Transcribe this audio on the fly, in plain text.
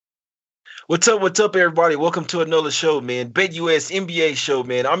What's up, everybody? Welcome to another show, man. BetUS NBA show,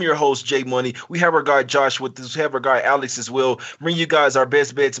 man. I'm your host, Jay Money. We have our guy Josh with us. We have our guy Alex as well. Bring you guys our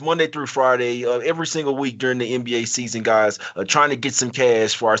best bets Monday through Friday, every single week during the NBA season, guys. Trying to get some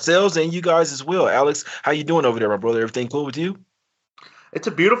cash for ourselves and you guys as well. Alex, how you doing over there, my brother? Everything cool with you? It's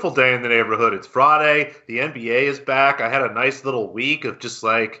a beautiful day in the neighborhood. It's Friday. The NBA is back. I had a nice little week of just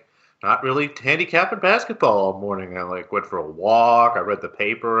not really handicapping basketball all morning. I went for a walk. I read the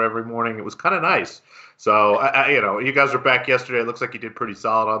paper every morning. It was kind of nice. So you guys were back yesterday. It looks like you did pretty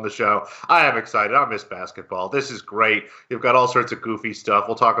solid on the show. I am excited. I miss basketball. This is great. You've got all sorts of goofy stuff.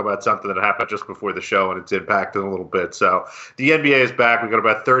 We'll talk about something that happened just before the show and its impact in a little bit. So the NBA is back. We've got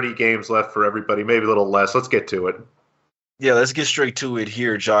about 30 games left for everybody, maybe a little less. Let's get to it. Yeah, let's get straight to it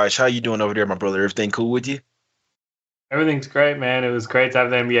here, Josh. How you doing over there, my brother? Everything cool with you? Everything's great, man. It was great to have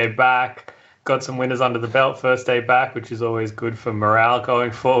the NBA back. Got some winners under the belt first day back, which is always good for morale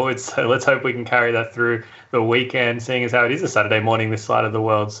going forward. So let's hope we can carry that through the weekend, seeing as how it is a Saturday morning this side of the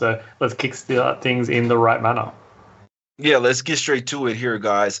world. So let's kickstart things in the right manner. Yeah, let's get straight to it here,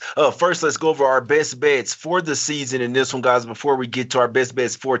 guys. First, let's go over our best bets for the season in this one, guys. Before we get to our best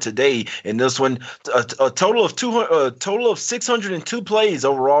bets for today, in this one, a total of 602 plays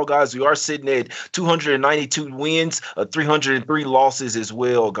overall, guys. We are sitting at 292 wins, 303 losses as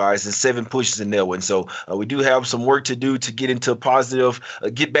well, guys, and 7 pushes in that one. So we do have some work to do to get into positive,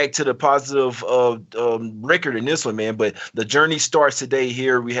 get back to the positive record in this one, man. But the journey starts today.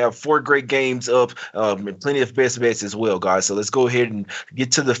 Here we have 4 great games up, and plenty of best bets as well, guys. So let's go ahead and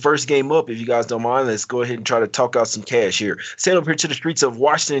get to the first game up. If you guys don't mind, let's go ahead and try to talk out some cash here. Set up here to the streets of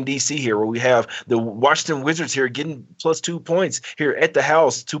Washington, D.C. here, where we have the Washington Wizards here getting plus 2 points here at the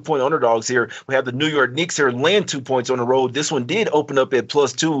house, 2-point underdogs here. We have the New York Knicks here laying 2 points on the road. This one did open up at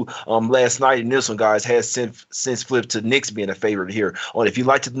plus 2 last night, and this one, guys, has since flipped to Knicks being a favorite here. If you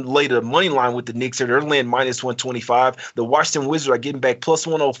like to lay the money line with the Knicks here, they're laying minus 125. The Washington Wizards are getting back plus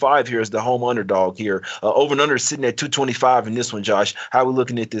 105 here as the home underdog here. Over and under is sitting at 225 in this one, Josh. How are we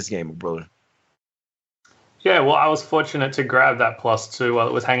looking at this game, brother? Yeah, well, I was fortunate to grab that plus 2 while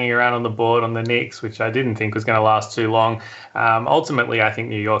it was hanging around on the board on the Knicks, which I didn't think was going to last too long. Ultimately, I think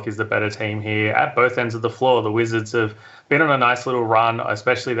New York is the better team here at both ends of the floor. The Wizards have been on a nice little run,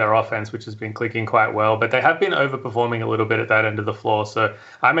 especially their offense, which has been clicking quite well, but they have been overperforming a little bit at that end of the floor. So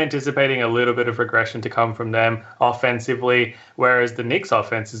I'm anticipating a little bit of regression to come from them offensively, whereas the Knicks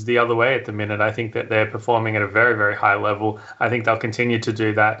offense is the other way at the minute. I think that they're performing at a very, very high level. I think they'll continue to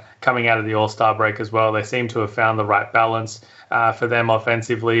do that coming out of the All-Star break as well. They seem to have found the right balance for them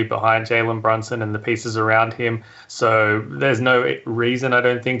offensively behind Jalen Brunson and the pieces around him. So there's no reason, I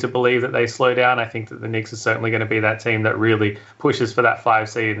don't think, to believe that they slow down. I think that the Knicks are certainly going to be that team that really pushes for that 5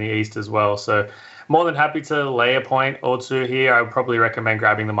 seed in the East as well. So more than happy to lay a point or two here. I would probably recommend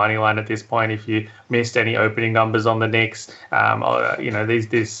grabbing the money line at this point if you missed any opening numbers on the Knicks.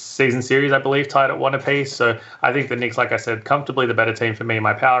 This season series, I believe, tied at 1 apiece. So I think the Knicks, like I said, comfortably the better team for me.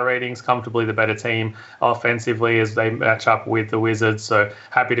 My power ratings, comfortably the better team offensively as they match up with the Wizards. So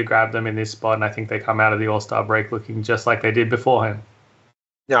happy to grab them in this spot. And I think they come out of the All-Star break looking just like they did beforehand.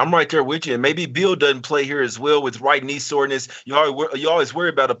 Yeah, I'm right there with you. And maybe Bill doesn't play here as well with right knee soreness. You always worry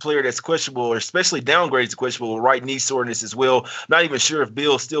about a player that's questionable, or especially downgrades questionable with right knee soreness as well. Not even sure if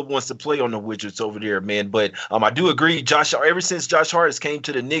Bill still wants to play on the Wizards over there, man. But I do agree, Josh. Ever since Josh Hart has came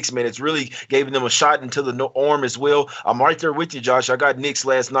to the Knicks, man, it's really given them a shot into the arm as well. I'm right there with you, Josh. I got Knicks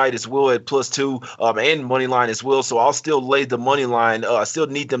last night as well at plus 2 and money line as well. So I'll still lay the money line. I still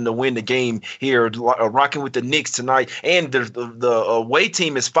need them to win the game here, rocking with the Knicks tonight. And the away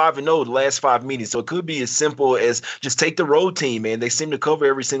team is 5-0 the last 5 meetings. So it could be as simple as just take the road team, man. They seem to cover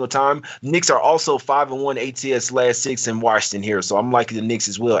every single time. Knicks are also 5-1 ATS last 6 in Washington here. So I'm liking the Knicks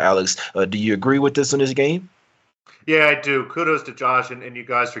as well, Alex. Do you agree with this on this game? Yeah, I do. Kudos to Josh and you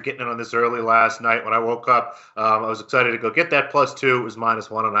guys for getting in on this early last night. When I woke up, I was excited to go get that plus 2. It was minus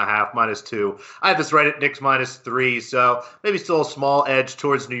 1.5, minus 2. I have this right at Knicks minus 3, so maybe still a small edge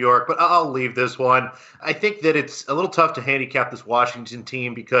towards New York, but I'll leave this one. I think that it's a little tough to handicap this Washington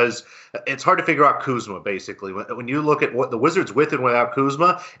team because it's hard to figure out Kuzma, basically. When you look at what the Wizards with and without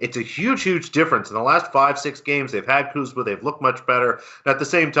Kuzma, it's a huge, huge difference. In the last 5-6 games, they've had Kuzma. They've looked much better. And at the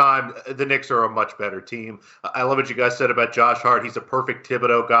same time, the Knicks are a much better team. I love what you guys said about Josh Hart. He's a perfect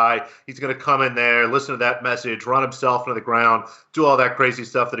Thibodeau guy. He's going to come in there, listen to that message, run himself into the ground, do all that crazy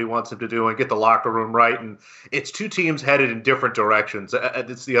stuff that he wants him to do, and get the locker room right. And it's 2 teams headed in different directions.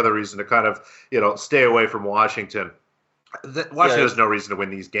 It's the other reason to kind of, stay away from Washington. Washington has no reason to win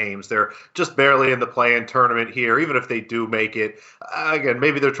these games. They're just barely in the play-in tournament here. Even if they do make it, again,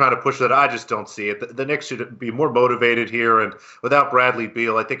 maybe they're trying to push that. I just don't see it. The Knicks should be more motivated here. And without Bradley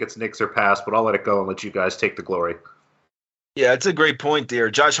Beal, I think it's Knicks or pass, but I'll let it go and let you guys take the glory. Yeah, it's a great point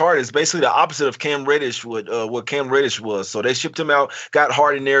there. Josh Hart is basically the opposite of Cam Reddish, what Cam Reddish was. So they shipped him out, got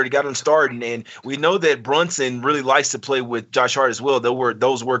Hart in there, got him starting, and we know that Brunson really likes to play with Josh Hart as well.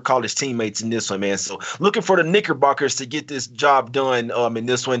 Those were college teammates in this one, man. So looking for the Knickerbockers to get this job done in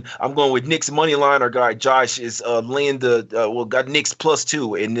this one. I'm going with Knicks money line. Our guy Josh is laying got Knicks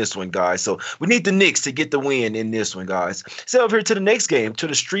 +2 in this one, guys. So we need the Knicks to get the win in this one, guys. So over here to the next game, to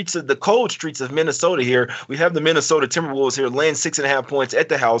the cold streets of Minnesota here. We have the Minnesota Timberwolves here laying 6.5 points at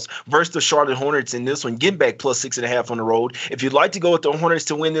the house versus the Charlotte Hornets in this one. Get back +6.5 on the road. If you'd like to go with the Hornets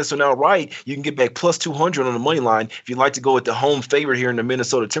to win this one outright, you can get back +200 on the money line. If you'd like to go with the home favorite here in the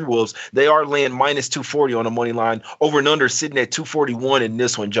Minnesota Timberwolves, they are laying -240 on the money line. Over and under sitting at 241 in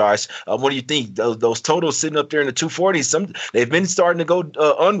this one, Josh. What do you think? Those totals sitting up there in the 240s, they've been starting to go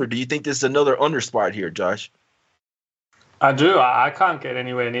under. Do you think this is another under spot here, Josh? I do. I can't get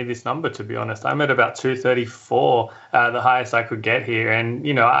anywhere near this number, to be honest. I'm at about 234, the highest I could get here. And,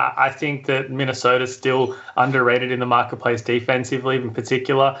 I think that Minnesota's still underrated in the marketplace defensively in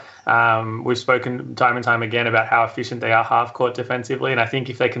particular. We've spoken time and time again about how efficient they are half-court defensively, and I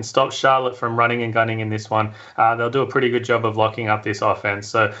think if they can stop Charlotte from running and gunning in this one, they'll do a pretty good job of locking up this offense.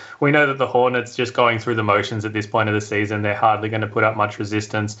 So we know that the Hornets just going through the motions at this point of the season, they're hardly going to put up much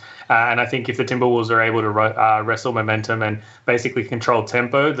resistance. And I think if the Timberwolves are able to wrestle momentum and basically control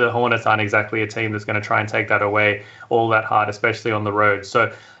tempo, the Hornets aren't exactly a team that's going to try and take that away all that hard, especially on the road.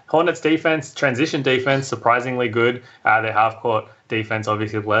 So Hornets defense, transition defense, surprisingly good. Their half-court defense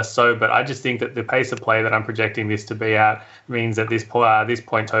obviously less so, but I just think that the pace of play that I'm projecting this to be at means that this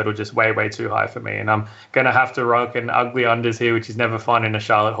point total just way too high for me, and I'm going to have to rock an ugly unders here, which is never fun in a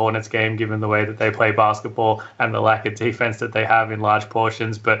Charlotte Hornets game given the way that they play basketball and the lack of defense that they have in large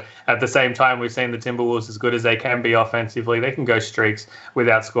portions. But at the same time, we've seen the Timberwolves, as good as they can be offensively, they can go streaks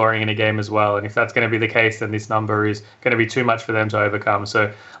without scoring in a game as well, and if that's going to be the case, then this number is going to be too much for them to overcome.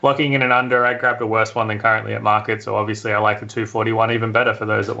 So locking in an under, I grabbed a worse one than currently at market, so obviously I like the 241 even better for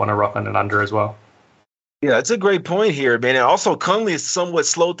those that want to rock on an under as well. Yeah, it's a great point here, man. And also, Conley has somewhat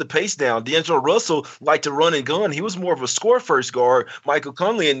slowed the pace down. D'Angelo Russell liked to run and gun. He was more of a score-first guard. Michael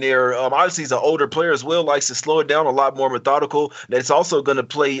Conley in there, obviously he's an older player as well, likes to slow it down, a lot more methodical. That's also going to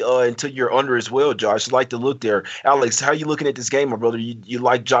play into your under as well, Josh. I like the look there. Alex, how are you looking at this game, my brother? You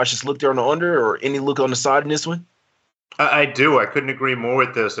like Josh's look there on the under, or any look on the side in this one? I do. I couldn't agree more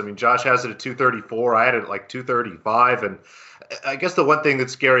with this. I mean, Josh has it at 234. I had it at like 235. And I guess the one thing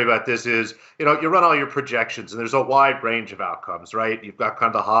that's scary about this is, you run all your projections and there's a wide range of outcomes, right? You've got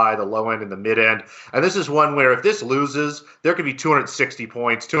kind of the high, the low end, and the mid end. And this is one where if this loses, there could be 260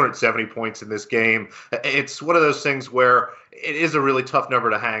 points, 270 points in this game. It's one of those things where it is a really tough number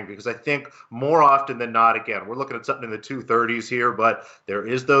to hang, because I think more often than not, again, we're looking at something in the 230s here, but there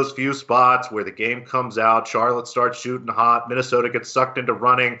is those few spots where the game comes out, Charlotte starts shooting hot, Minnesota gets sucked into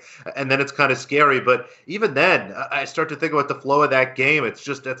running, and then it's kind of scary. But even then, I start to think about the flow of that game. It's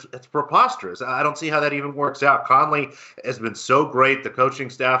preposterous. I don't see how that even works out. Conley has been so great. The coaching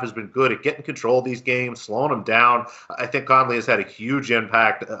staff has been good at getting control of these games, slowing them down. I think Conley has had a huge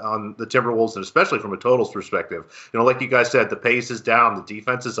impact on the Timberwolves, and especially from a totals perspective. Like you guys said, the pace is down. The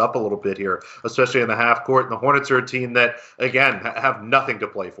defense is up a little bit here, especially in the half court. And the Hornets are a team that, again, have nothing to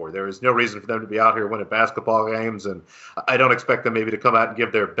play for. There is no reason for them to be out here winning basketball games, and I don't expect them maybe to come out and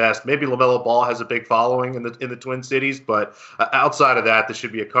give their best. Maybe LaMelo Ball has a big following in the Twin Cities, but outside of that, this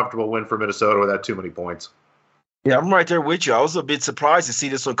should be a comfortable win for Minnesota without too many points. Yeah, I'm right there with you. I was a bit surprised to see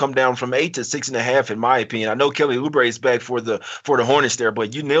this one come down from 8 to 6.5, in my opinion. I know Kelly Oubre is back for the Hornets there,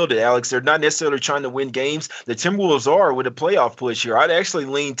 but you nailed it, Alex. They're not necessarily trying to win games. The Timberwolves are with a playoff push here. I'd actually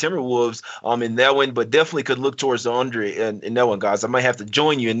lean Timberwolves in that one, but definitely could look towards the under in that one, guys. I might have to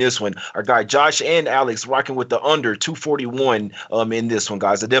join you in this one. Our guy Josh and Alex rocking with the under 241 in this one,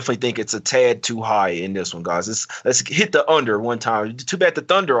 guys. I definitely think it's a tad too high in this one, guys. Let's hit the under one time. Too bad the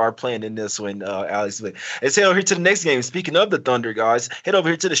Thunder are playing in this one, Alex. But let's head over here to the next game. Speaking of the Thunder, guys, head over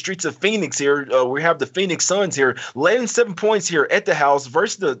here to the streets of Phoenix here. We have the Phoenix Suns here, laying 7 points here at the house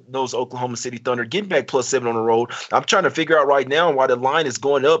versus those Oklahoma City Thunder, getting back +7 on the road. I'm trying to figure out right now why the line is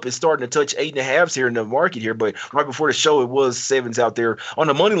going up. It's starting to touch 8.5s here in the market here, but right before the show, it was 7s out there. On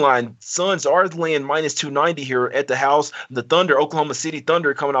the money line, Suns are laying -290 here at the house. The Thunder, Oklahoma City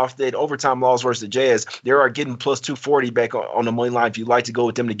Thunder, coming off that overtime loss versus the Jazz, they are getting +240 back on the money line if you'd like to go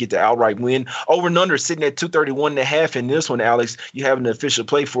with them to get the outright win. Over and under sitting at 231.5 in this one, Alex. You have an official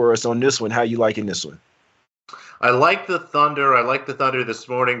play for us on this one. How you liking this one? I like the Thunder. I like the Thunder this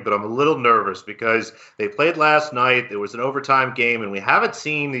morning, but I'm a little nervous because they played last night. There was an overtime game, and we haven't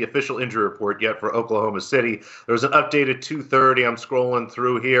seen the official injury report yet for Oklahoma City. There was an update at 2:30. I'm scrolling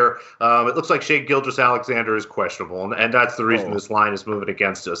through here. It looks like Shai Gilgeous-Alexander is questionable, and that's the reason this line is moving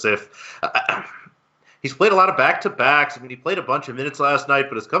against us. He's played a lot of back-to-backs. I mean, he played a bunch of minutes last night,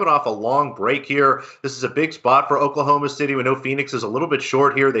 but is coming off a long break here. This is a big spot for Oklahoma City. We know Phoenix is a little bit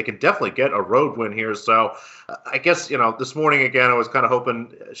short here. They can definitely get a road win here. So I guess, this morning, again, I was kind of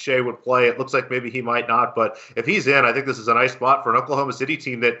hoping Shai would play. It looks like maybe he might not. But if he's in, I think this is a nice spot for an Oklahoma City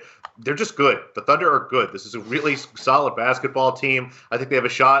team that they're just good. The Thunder are good. This is a really solid basketball team. I think they have a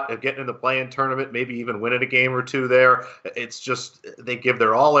shot at getting in the play-in tournament, maybe even winning a game or two there. It's just they give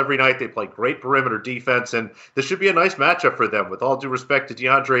their all every night. They play great perimeter defense, and this should be a nice matchup for them. With all due respect to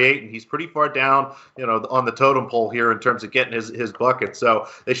DeAndre Ayton, he's pretty far down, on the totem pole here in terms of getting his bucket. So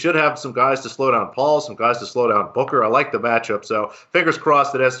they should have some guys to slow down Paul, some guys to slow down Booker. I like the matchup. So fingers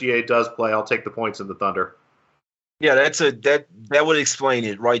crossed that SGA does play. I'll take the points in the Thunder. Yeah, that would explain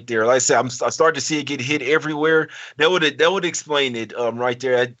it right there. Like I said, I started to see it get hit everywhere. That would explain it right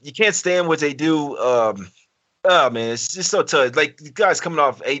there. You can't stand what they do. Oh man, it's just so tough. Like the guys coming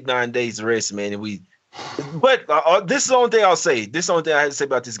off 8-9 days of rest, man, and But this is the only thing I'll say. This is the only thing I have to say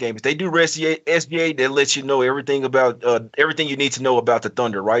about this game. If they do rest SGA, they let you know everything about everything you need to know about the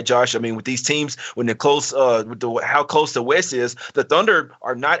Thunder, right, Josh? I mean, with these teams, when they're close, how close the West is, the Thunder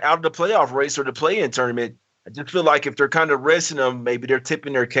are not out of the playoff race or the play-in tournament. I just feel like if they're kind of resting them, maybe they're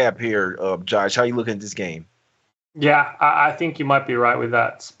tipping their cap here. Josh, how you looking at this game? Yeah, I think you might be right with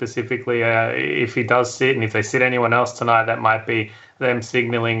that specifically. If he does sit, and if they sit anyone else tonight, that might be them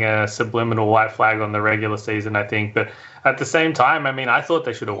signaling a subliminal white flag on the regular season, I think. But at the same time, I mean, I thought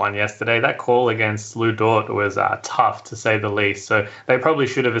they should have won yesterday. That call against Lou Dort was tough, to say the least. So they probably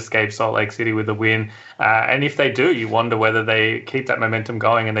should have escaped Salt Lake City with a win. And if they do, you wonder whether they keep that momentum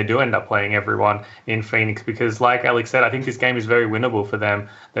going and they do end up playing everyone in Phoenix. Because like Alex said, I think this game is very winnable for them.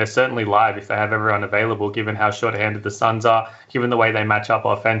 They're certainly live if they have everyone available, given how short-handed the Suns are, given the way they match up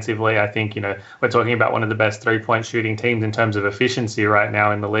offensively. I think, we're talking about one of the best three-point shooting teams in terms of efficiency right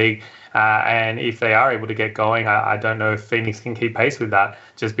now in the league. And if they are able to get going, I don't know if Phoenix can keep pace with that,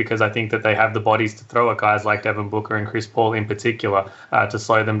 just because I think that they have the bodies to throw at guys like Devin Booker and Chris Paul in particular to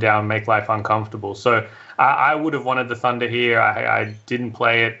slow them down, make life uncomfortable. So I would have wanted the Thunder here. I didn't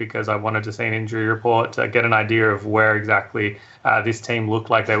play it because I wanted to see an injury report to get an idea of where exactly this team looked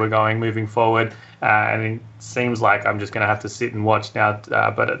like they were going moving forward. And it seems like I'm just going to have to sit and watch now.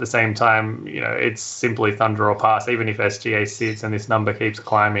 But at the same time, it's simply Thunder or pass. Even if SGA sits and this number keeps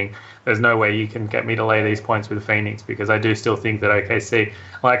climbing, there's no way you can get me to lay these points with Phoenix, because I do still think that OKC,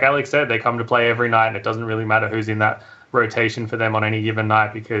 like Alex said, they come to play every night, and it doesn't really matter who's in that rotation for them on any given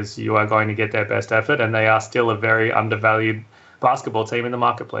night, because you are going to get their best effort, and they are still a very undervalued basketball team in the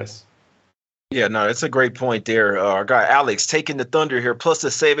marketplace. Yeah, no, that's a great point there. Our guy Alex taking the Thunder here, plus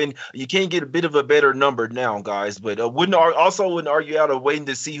the 7. You can't get a bit of a better number now, guys. But wouldn't argue out of waiting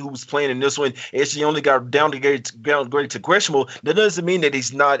to see who's playing in this one. Actually, only got downgraded to questionable. That doesn't mean that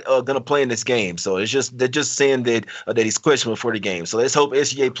he's not going to play in this game. So they're just saying that he's questionable for the game. So let's hope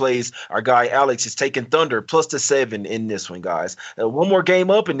SGA plays. Our guy Alex is taking Thunder plus the 7 in this one, guys. One more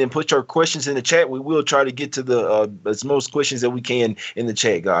game up, and then put your questions in the chat. We will try to get to the as most questions that we can in the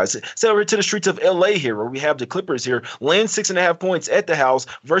chat, guys. So over to the streets of LA here, where we have the Clippers here laying 6.5 points at the house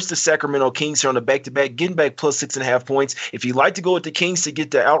versus the Sacramento Kings here on the back-to-back, getting back plus 6.5 points. If you like to go with the Kings to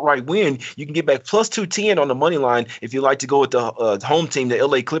get the outright win, you can get back plus 210 on the money line. If you like to go with the home team, the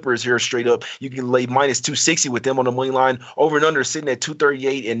LA Clippers here straight up, you can lay minus 260 with them on the money line. Over and under sitting at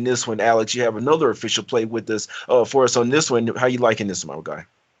 238 in this one. Alex, you have another official play with us for us on this one. How you liking this one, my guy?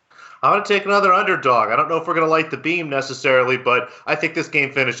 I'm going to take another underdog. I don't know if we're going to light the beam necessarily, but I think this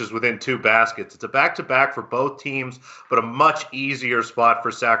game finishes within 2 baskets. It's a back-to-back for both teams, but a much easier spot for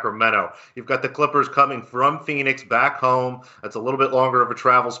Sacramento. You've got the Clippers coming from Phoenix back home. That's a little bit longer of a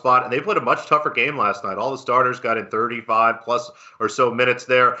travel spot, and they played a much tougher game last night. All the starters got in 35 plus or so minutes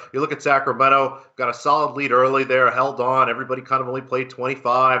there. You look at Sacramento, got a solid lead early there, held on. Everybody kind of only played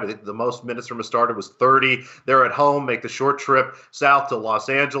 25. I think the most minutes from a starter was 30. They're at home, make the short trip south to Los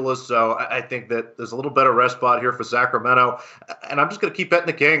Angeles. So I think that there's a little better rest spot here for Sacramento. And I'm just going to keep betting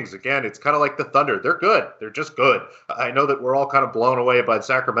the Kings. Again, it's kind of like the Thunder. They're good. They're just good. I know that we're all kind of blown away by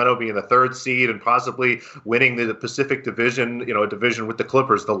Sacramento being the 3rd seed and possibly winning the Pacific Division, a division with the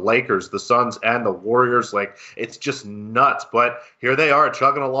Clippers, the Lakers, the Suns, and the Warriors. Like, it's just nuts. But here they are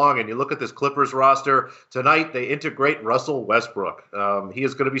chugging along. And you look at this Clippers roster. Tonight, they integrate Russell Westbrook. He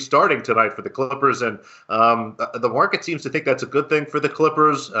is going to be starting tonight for the Clippers. And the market seems to think that's a good thing for the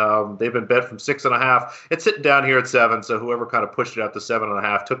Clippers. They've been bet from 6.5. It's sitting down here at 7, so whoever kind of pushed it out to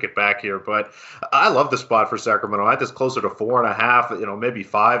 7.5 took it back here. But I love the spot for Sacramento. I had this closer to 4.5, maybe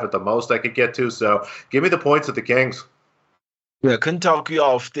 5 at the most I could get to. So give me the points at the Kings. Yeah, couldn't talk you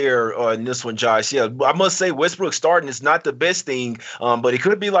off there in this one, Josh. Yeah, I must say Westbrook starting is not the best thing, but it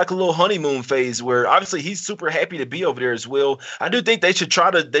could be like a little honeymoon phase where obviously he's super happy to be over there as well. I do think they should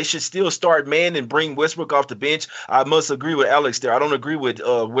still start man and bring Westbrook off the bench. I must agree with Alex there. I don't agree with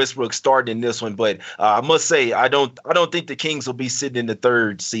Westbrook starting in this one, but I must say I don't think the Kings will be sitting in the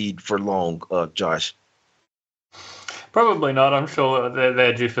 3rd seed for long, Josh. Probably not. I'm sure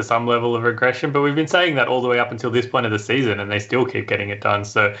they're due for some level of regression, but we've been saying that all the way up until this point of the season, and they still keep getting it done.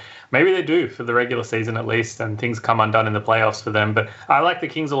 So maybe they do for the regular season at least, and things come undone in the playoffs for them. But I like the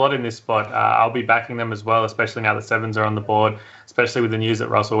Kings a lot in this spot. I'll be backing them as well, especially now that 7s are on the board, especially with the news that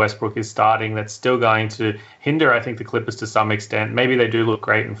Russell Westbrook is starting. That's still going to hinder, I think, the Clippers to some extent. Maybe they do look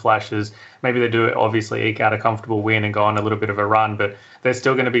great in flashes. Maybe they do obviously eke out a comfortable win and go on a little bit of a run, but there's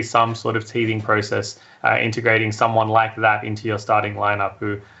still going to be some sort of teething process integrating someone like that into your starting lineup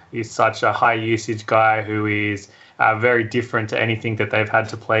who is such a high usage guy, who is very different to anything that they've had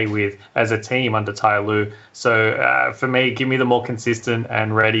to play with as a team under Ty Lue. So for me, give me the more consistent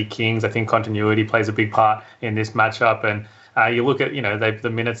and ready Kings. I think continuity plays a big part in this matchup. And you look at, the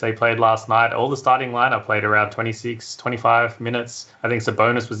minutes they played last night, all the starting lineup played around 26, 25 minutes. I think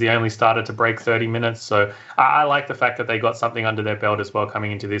Sabonis was the only starter to break 30 minutes. So I like the fact that they got something under their belt as well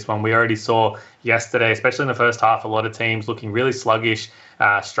coming into this one. We already saw yesterday, especially in the first half, a lot of teams looking really sluggish,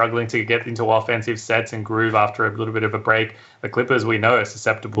 struggling to get into offensive sets and groove after a little bit of a break. The Clippers, we know, are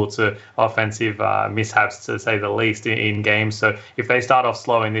susceptible to offensive mishaps, to say the least, in games. So if they start off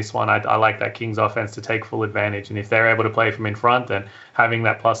slow in this one, I like that Kings offense to take full advantage. And if they're able to play from in front, then having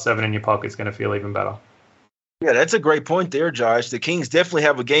that +7 in your pocket is going to feel even better. Yeah, that's a great point there, Josh. The Kings definitely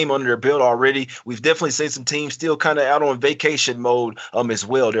have a game under their belt already. We've definitely seen some teams still kind of out on vacation mode as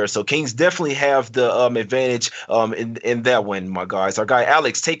well there. So Kings definitely have the advantage in that one, my guys. Our guy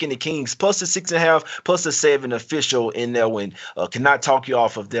Alex taking the Kings plus the 6.5, plus the 7 official in that one. Cannot talk you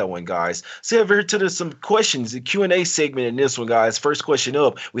off of that one, guys. So over here to some questions, the Q&A segment in this one, guys. First question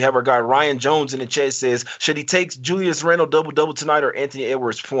up, we have our guy Ryan Jones in the chat says, should he take Julius Randle double-double tonight or Anthony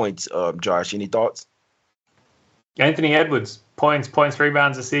Edwards points? Josh, any thoughts? Anthony Edwards, points,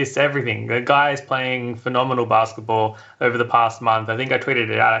 rebounds, assists, everything. The guy is playing phenomenal basketball over the past month. I think I tweeted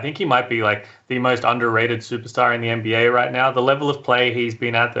it out. I think he might be like the most underrated superstar in the NBA right now. The level of play he's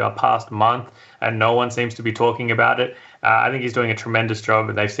been at the past month, and no one seems to be talking about it. I think he's doing a tremendous job,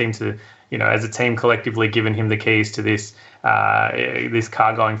 and they've seemed to, as a team collectively given him the keys to this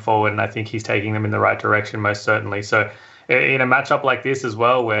car going forward, and I think he's taking them in the right direction most certainly. So in a matchup like this as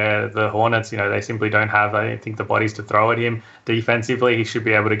well, where the Hornets, they simply don't have, I think, the bodies to throw at him defensively, he should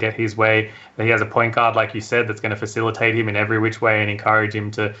be able to get his way. He has a point guard, like you said, that's going to facilitate him in every which way and encourage him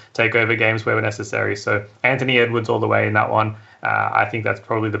to take over games where necessary. So Anthony Edwards all the way in that one. I think that's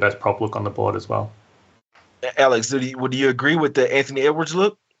probably the best prop look on the board as well. Alex, would you agree with the Anthony Edwards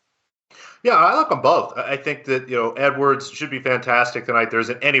look? Yeah, I like them both. I think that, Edwards should be fantastic tonight. There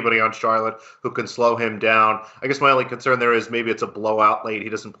isn't anybody on Charlotte who can slow him down. I guess my only concern there is maybe it's a blowout late. He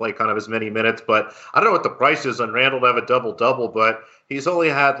doesn't play kind of as many minutes, but I don't know what the price is on Randle to have a double-double, but he's only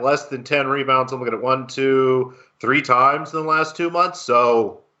had less than 10 rebounds. I'm looking at 1, 2, 3 times in the last 2 months.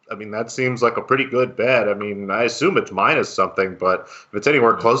 So, that seems like a pretty good bet. I assume it's minus something, but if it's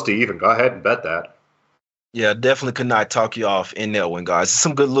anywhere close to even, go ahead and bet that. Yeah, definitely could not talk you off in that one, guys.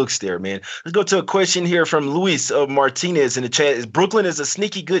 Some good looks there, man. Let's go to a question here from Luis Martinez in the chat. Is Brooklyn is a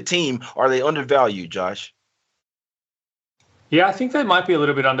sneaky good team? Are they undervalued, Josh? Yeah, I think they might be a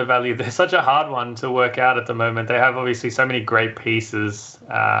little bit undervalued. They're such a hard one to work out at the moment. They have obviously so many great pieces,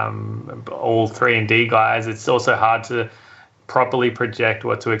 all 3-and-D guys. It's also hard to properly project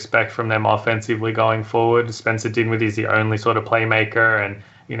what to expect from them offensively going forward. Spencer Dinwiddie is the only sort of playmaker, and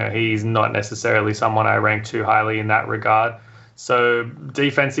he's not necessarily someone I rank too highly in that regard. So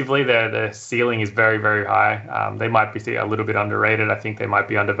defensively, their ceiling is very, very high. They might be a little bit underrated. I think they might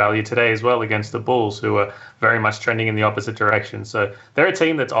be undervalued today as well against the Bulls, who are very much trending in the opposite direction. So they're a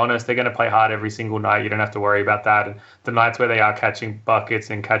team that's honest. They're going to play hard every single night. You don't have to worry about that. And the nights where they are catching buckets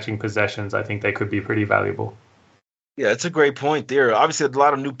and catching possessions, I think they could be pretty valuable. Yeah, that's a great point there. Obviously, a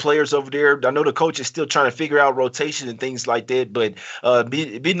lot of new players over there. I know the coach is still trying to figure out rotation and things like that, but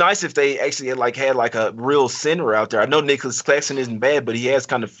it'd be nice if they actually had a real center out there. I know Nicholas Claxton isn't bad, but he has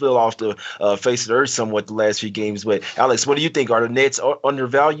kind of fell off the face of the earth somewhat the last few games. But Alex, what do you think? Are the Nets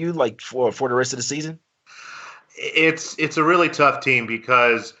undervalued for the rest of the season? It's a really tough team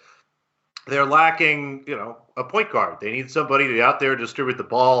because they're lacking, a point guard. They need somebody to out there distribute the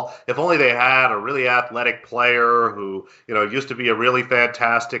ball. If only they had a really athletic player who, used to be a really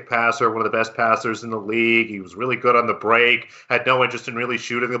fantastic passer, one of the best passers in the league. He was really good on the break, had no interest in really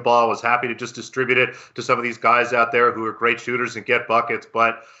shooting the ball, was happy to just distribute it to some of these guys out there who are great shooters and get buckets.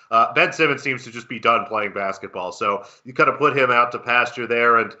 But Ben Simmons seems to just be done playing basketball. So you kind of put him out to pasture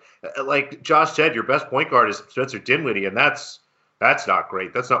there. And like Josh said, your best point guard is Spencer Dinwiddie, and that's not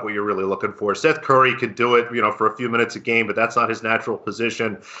great. That's not what you're really looking for. Seth Curry can do it, for a few minutes a game, but that's not his natural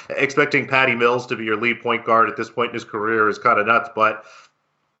position. Expecting Patty Mills to be your lead point guard at this point in his career is kind of nuts. But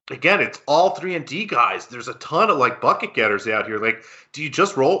again, it's all 3-and-D guys. There's a ton of bucket getters out here. Do you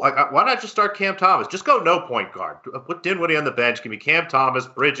just roll? Why not just start Cam Thomas? Just go no point guard. Put Dinwiddie on the bench. Give me Cam Thomas,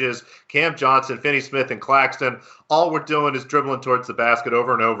 Bridges, Cam Johnson, Finney-Smith, and Claxton. All we're doing is dribbling towards the basket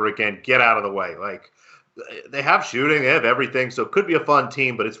over and over again. Get out of the way. They have shooting, they have everything, so it could be a fun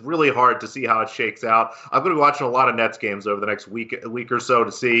team, but it's really hard to see how it shakes out. I'm going to be watching a lot of Nets games over the next week or so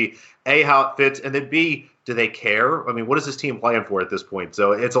to see, A, how it fits, and then B, do they care? I mean, what is this team playing for at this point?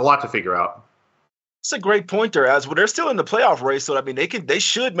 So it's a lot to figure out. It's a great point there, as well. They're still in the playoff race, so I mean, they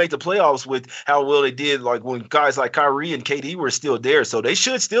should make the playoffs with how well they did, when guys like Kyrie and KD were still there. So they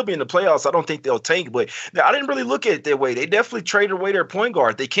should still be in the playoffs. I don't think they'll tank, but I didn't really look at it that way. They definitely traded away their point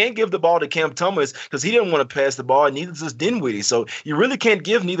guard. They can't give the ball to Cam Thomas because he didn't want to pass the ball, and neither does Dinwiddie. So you really can't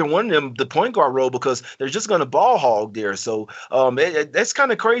give neither one of them the point guard role because they're just going to ball hog there. So that's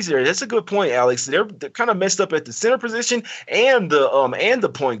kind of crazy there. That's a good point, Alex. They're kind of messed up at the center position and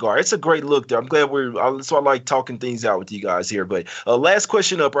the point guard. It's a great look there. I'm glad so I like talking things out with you guys here. But last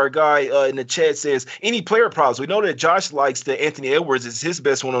question up, our guy in the chat says, any player props? We know that Josh likes the Anthony Edwards. It's his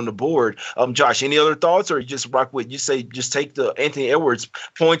best one on the board. Josh, any other thoughts, or you just rock with, you say just take the Anthony Edwards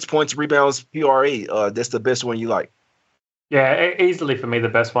points, rebounds, PRA. That's the best one you like. Yeah, easily for me, the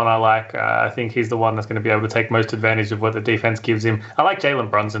best one I like. I think he's the one that's going to be able to take most advantage of what the defense gives him. I like Jalen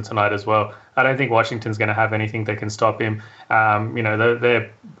Brunson tonight as well. I don't think Washington's going to have anything that can stop him.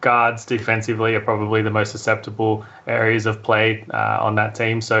 Their guards defensively are probably the most susceptible areas of play on that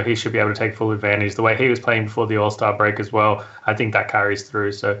team, so he should be able to take full advantage. The way he was playing before the All-Star break as well, I think that carries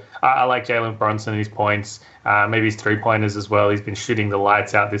through. So I like Jalen Brunson and his points, maybe his three-pointers as well. He's been shooting the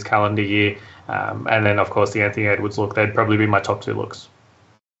lights out this calendar year. And then, of course, the Anthony Edwards look, they'd probably be my top two looks.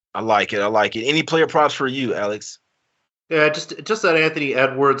 I like it. Any player props for you, Alex? Yeah, just that Anthony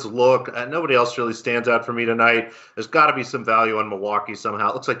Edwards look. Nobody else really stands out for me tonight. There's got to be some value on Milwaukee somehow.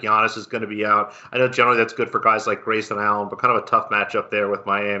 It looks like Giannis is going to be out. I know generally that's good for guys like Grayson Allen, but kind of a tough matchup there with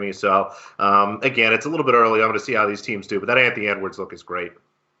Miami. So, again, it's a little bit early. I'm going to see how these teams do, but that Anthony Edwards look is great.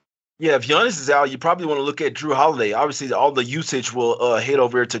 Yeah, if Giannis is out, you probably want to look at Drew Holiday. Obviously, all the usage will head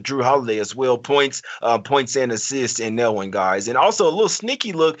over to Drew Holiday as well. Points and assists in that one, guys. And also a little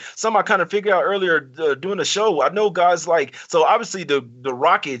sneaky look. Something I kind of figured out earlier during the show. I know guys so obviously the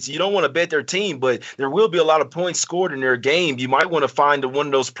Rockets, you don't want to bet their team, but there will be a lot of points scored in their game. You might want to find one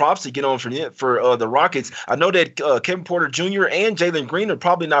of those props to get on for the Rockets. I know that Kevin Porter Jr. and Jalen Green are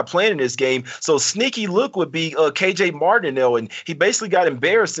probably not playing in this game. So sneaky look would be KJ Martinelli, and he basically got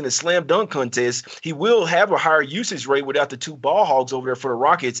embarrassed in the slam dunk contest. He will have a higher usage rate without the two ball hogs over there for the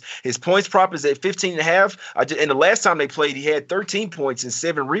Rockets. His points prop is at 15.5. And the last time they played, he had 13 points and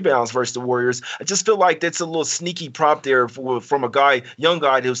 7 rebounds versus the Warriors. I just feel like that's a little sneaky prop there from a young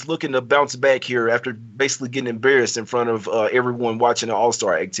guy who's looking to bounce back here after basically getting embarrassed in front of everyone watching the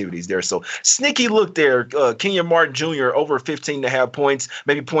All-Star activities there. So sneaky look there. Kenyon Martin Jr. over 15.5 points,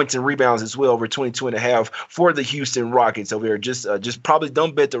 maybe points and rebounds as well, over 22.5 for the Houston Rockets over there. Just probably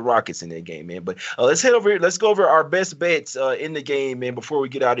don't bet the Rockets in that game, man. But let's head over here. Let's go over our best bets in the game, man, before we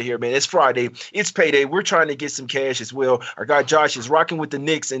get out of here, man. It's Friday. It's payday. We're trying to get some cash as well. Our guy Josh is rocking with the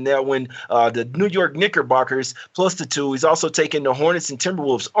Knicks in that one. The New York Knickerbockers plus the 2. He's also taking the Hornets and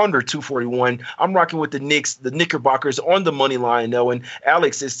Timberwolves under 241. I'm rocking with the Knicks, the Knickerbockers on the money line in that one.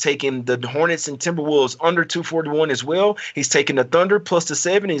 Alex is taking the Hornets and Timberwolves under 241 as well. He's taking the Thunder plus the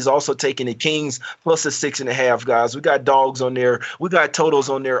 7. He's also taking the Kings plus the 6.5, guys. We got dogs on there. We got totals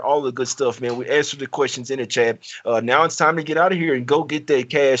on there. All the good stuff, man. We answered the questions in the chat. Now it's time to get out of here and go get that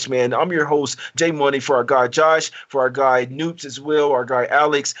cash, man. I'm your host, Jay Money, for our guy Josh, for our guy Noops as well, our guy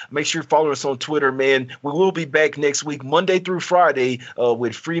Alex. Make sure you follow us on Twitter, man. We will be back next week, Monday through Friday,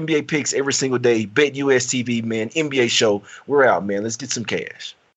 with free NBA picks every single day. Bet US TV, man. NBA show. We're out, man. Let's get some cash.